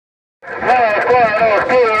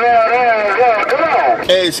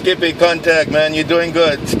Hey, Skippy, contact, man. You're doing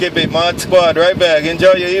good. Skippy, ModSquad, right back.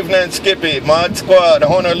 Enjoy your evening, Skippy. ModSquad,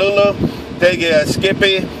 Honolulu. Take care,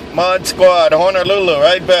 Skippy. ModSquad, Honolulu,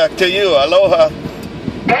 right back to you. Aloha.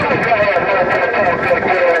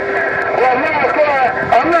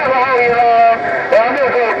 I'm not going to hold you long. I'm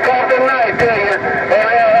just going to talk tonight to you.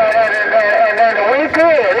 And we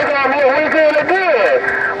good. It's going to be a weekend of good.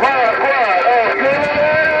 ModSquad.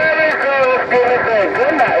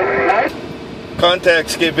 Good night. Contact,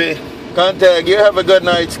 Skippy. Contact. You have a good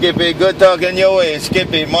night, Skippy. Good talking your way,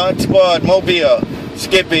 Skippy. ModSquad, Mobile.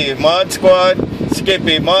 Skippy, ModSquad.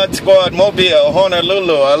 Skippy, ModSquad, Mobile.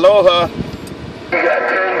 Honolulu. Aloha.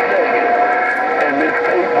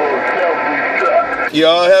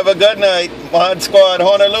 Y'all have a good night. ModSquad,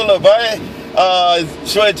 Honolulu. Bye,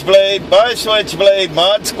 Switchblade. Bye, Switchblade.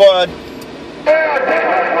 ModSquad.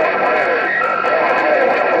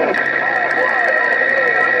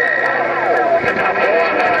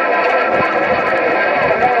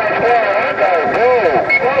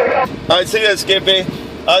 I see you, Skippy.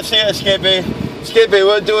 I see you, Skippy. Skippy,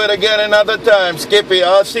 we'll do it again another time. Skippy,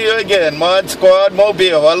 I'll see you again. ModSquad,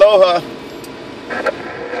 Mobile. Aloha. Hey,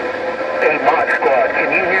 ModSquad,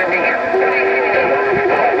 can you hear me?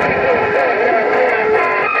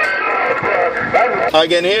 I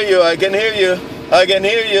can hear you. I can hear you. I can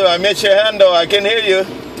hear you. I miss your handle. I can hear you.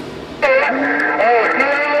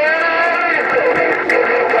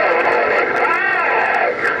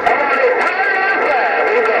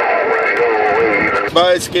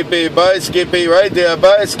 Bye, Skippy. Bye, Skippy. Right there.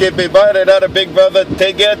 Bye, Skippy. Bye to that big brother.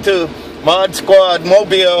 Take care too. ModSquad,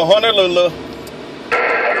 Mobile, Honolulu.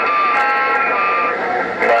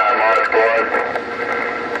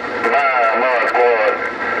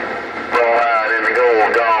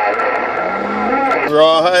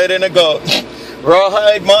 Rawhide and a goat.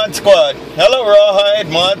 Rawhide, ModSquad. Hello, Rawhide,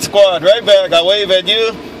 ModSquad. Right back. I wave at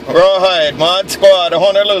you. Rawhide, ModSquad,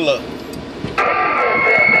 Honolulu.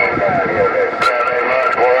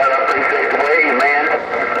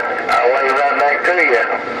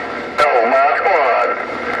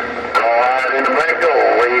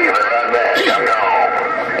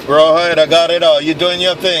 Rawhide, I got it all. You doing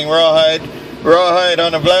your thing, Rawhide. Rawhide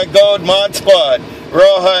on the Black Gold, ModSquad.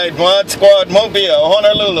 Rawhide, ModSquad, Mobile,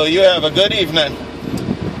 Honolulu. You have a good evening.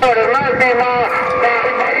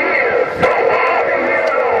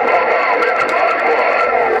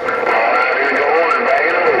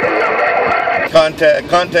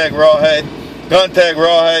 Contact Rawhide. Contact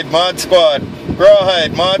Rawhide, ModSquad.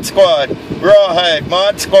 Rawhide, ModSquad. Rawhide,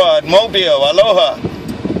 ModSquad, Mobile. Aloha.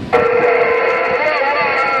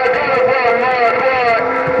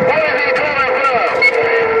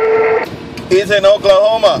 He's in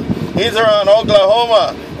Oklahoma. He's around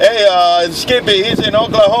Oklahoma. Hey, Skippy, he's in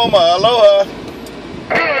Oklahoma. Aloha.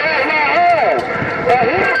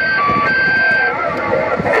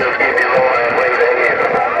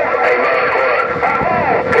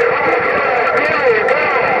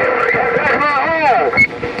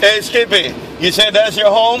 Hey, Skippy, you said that's your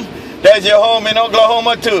home? That's your home in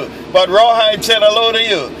Oklahoma too. But Rawhide said hello to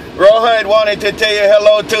you. Rawhide wanted to tell you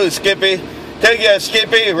hello too, Skippy. Take care,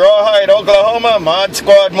 Skippy. Rawhide, Oklahoma,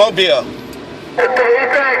 ModSquad, Mobile. Thank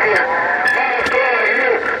you.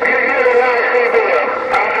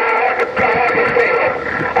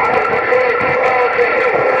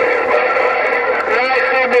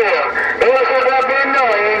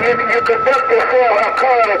 You conduct yourself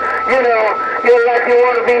according, you're like you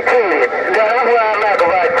want to be treated. That's what I like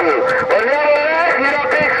about you. But nevertheless, you don't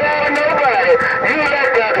take side of nobody. You let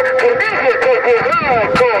the condition take its own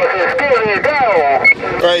course and still it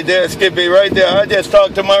down. Right there, Skippy, right there. I just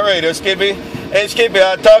talked to my radio, Skippy. Hey, Skippy,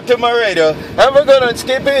 I talked to my radio. Have a good one,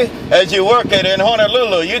 Skippy, as you work it in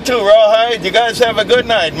Honolulu. You too, Rawhide. You guys have a good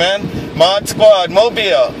night, man. ModSquad,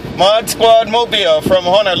 Mobile. ModSquad, Mobile from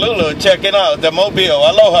Honolulu. Checking out the Mobile.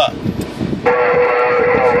 Aloha.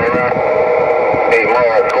 Hey,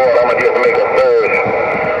 ModSquad, I'm going to just make a surge.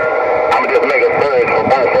 I'm going to just make a surge for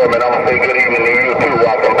both of them, and I'm going to say good evening to you too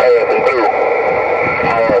while I'm passing through.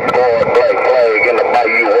 ModSquad, BlkFlag in the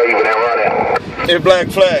bayou waving and running. Hey,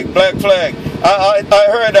 BlkFlag. I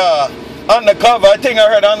heard Undercover. I think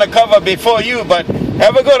I heard Undercover before you, but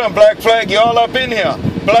have a good one, BlkFlag. You all up in here.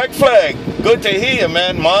 BlkFlag, good to hear you,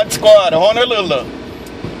 man. ModSquad, Honolulu.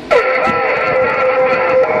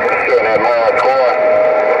 Sure, that ModSquad.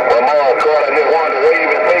 Well, ModSquad, I just wanted to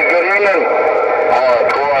wave and say good evening.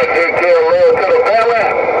 ModSquad, take care, love to the family.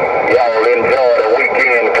 Y'all enjoy the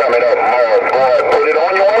weekend coming up. ModSquad, put it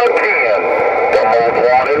on you on a 10. The most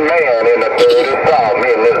wanted man in the 30 South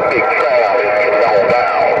in this big town is getting on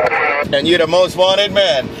down. And you're the most wanted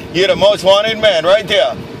man. You're the most wanted man right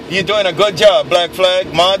there. You're doing a good job, Black Flag,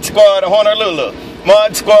 ModSquad, Honolulu.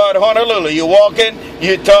 ModSquad, Honolulu. You're walking,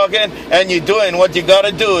 you're talking, and you're doing what you got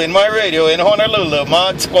to do in my radio in Honolulu.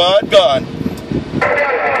 ModSquad gone. Hey,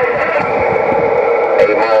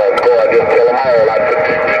 ModSquad, just tell them all I took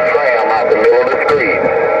this big tram out the middle of the street.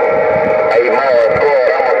 Hey,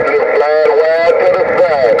 ModSquad, I'm going to still fly the wire to the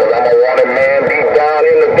side, because I'm a wanted man deep down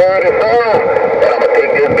in the dirty soil, and I'm going to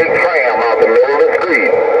take this big tram out the middle of the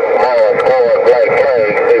street. ModSquad, Black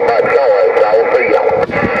Flag, say my choice. I will see ya.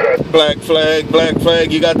 Black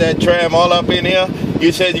Flag, you got that tram all up in here.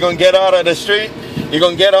 You said you're going to get out of the street. You're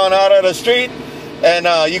going to get on out of the street, and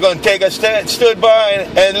you're going to take a stood by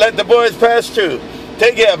and let the boys pass through.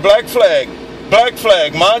 Take care, Black Flag,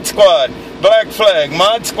 ModSquad, Black Flag,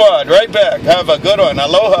 ModSquad, right back. Have a good one.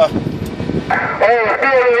 Aloha.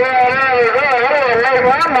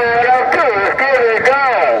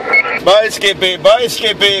 Bye, Skippy, bye,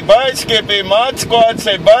 Skippy, bye, Skippy. ModSquad,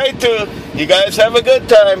 say bye too. You guys have a good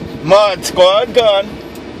time. ModSquad gone.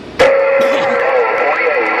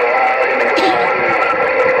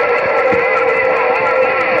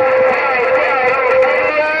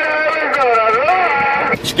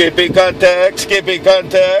 Skippy, contact, Skippy,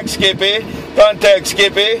 contact, Skippy, contact,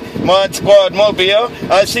 Skippy, ModSquad Mobile.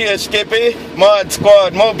 I see a Skippy,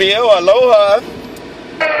 ModSquad Mobile. Aloha.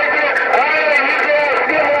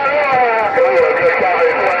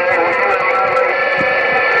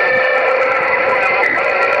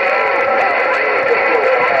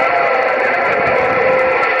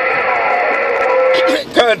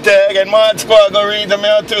 Contact and ModSquad go read the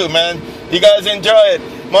mail too, man. You guys enjoy it.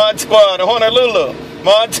 ModSquad Honolulu.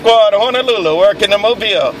 ModSquad Honolulu working the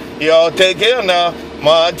Mobile. Y'all take care now.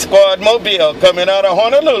 ModSquad Mobile coming out of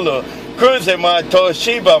Honolulu. Cruising my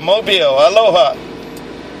Toshiba Mobile. Aloha. Look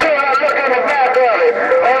in the back of it.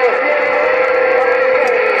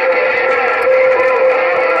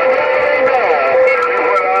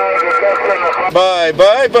 Bye,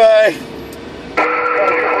 bye, bye.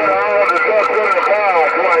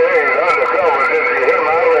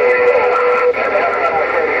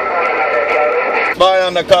 Buy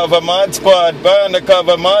undercover ModSquad, buy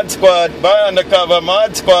undercover ModSquad, buy undercover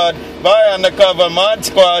ModSquad, buy undercover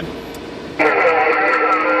ModSquad.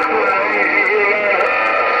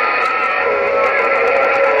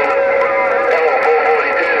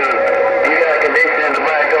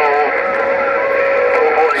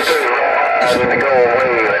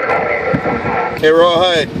 Hey,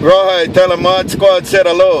 Rawhide, tell him ModSquad said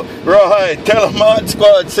hello. Rawhide, tell him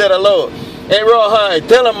ModSquad said hello. Hey, Rawhide,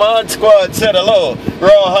 tell him ModSquad said hello.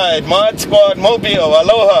 Rawhide, ModSquad Mobile,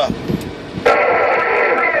 aloha.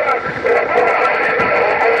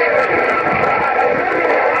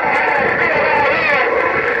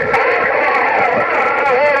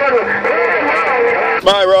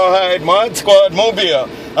 My Rawhide, ModSquad Mobile.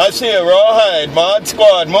 I see a Rawhide,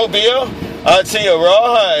 ModSquad Mobile. I see a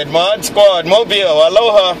Rawhide, ModSquad Mobile,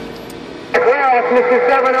 aloha. Well, it's Mr.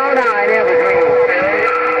 709 Evergreen.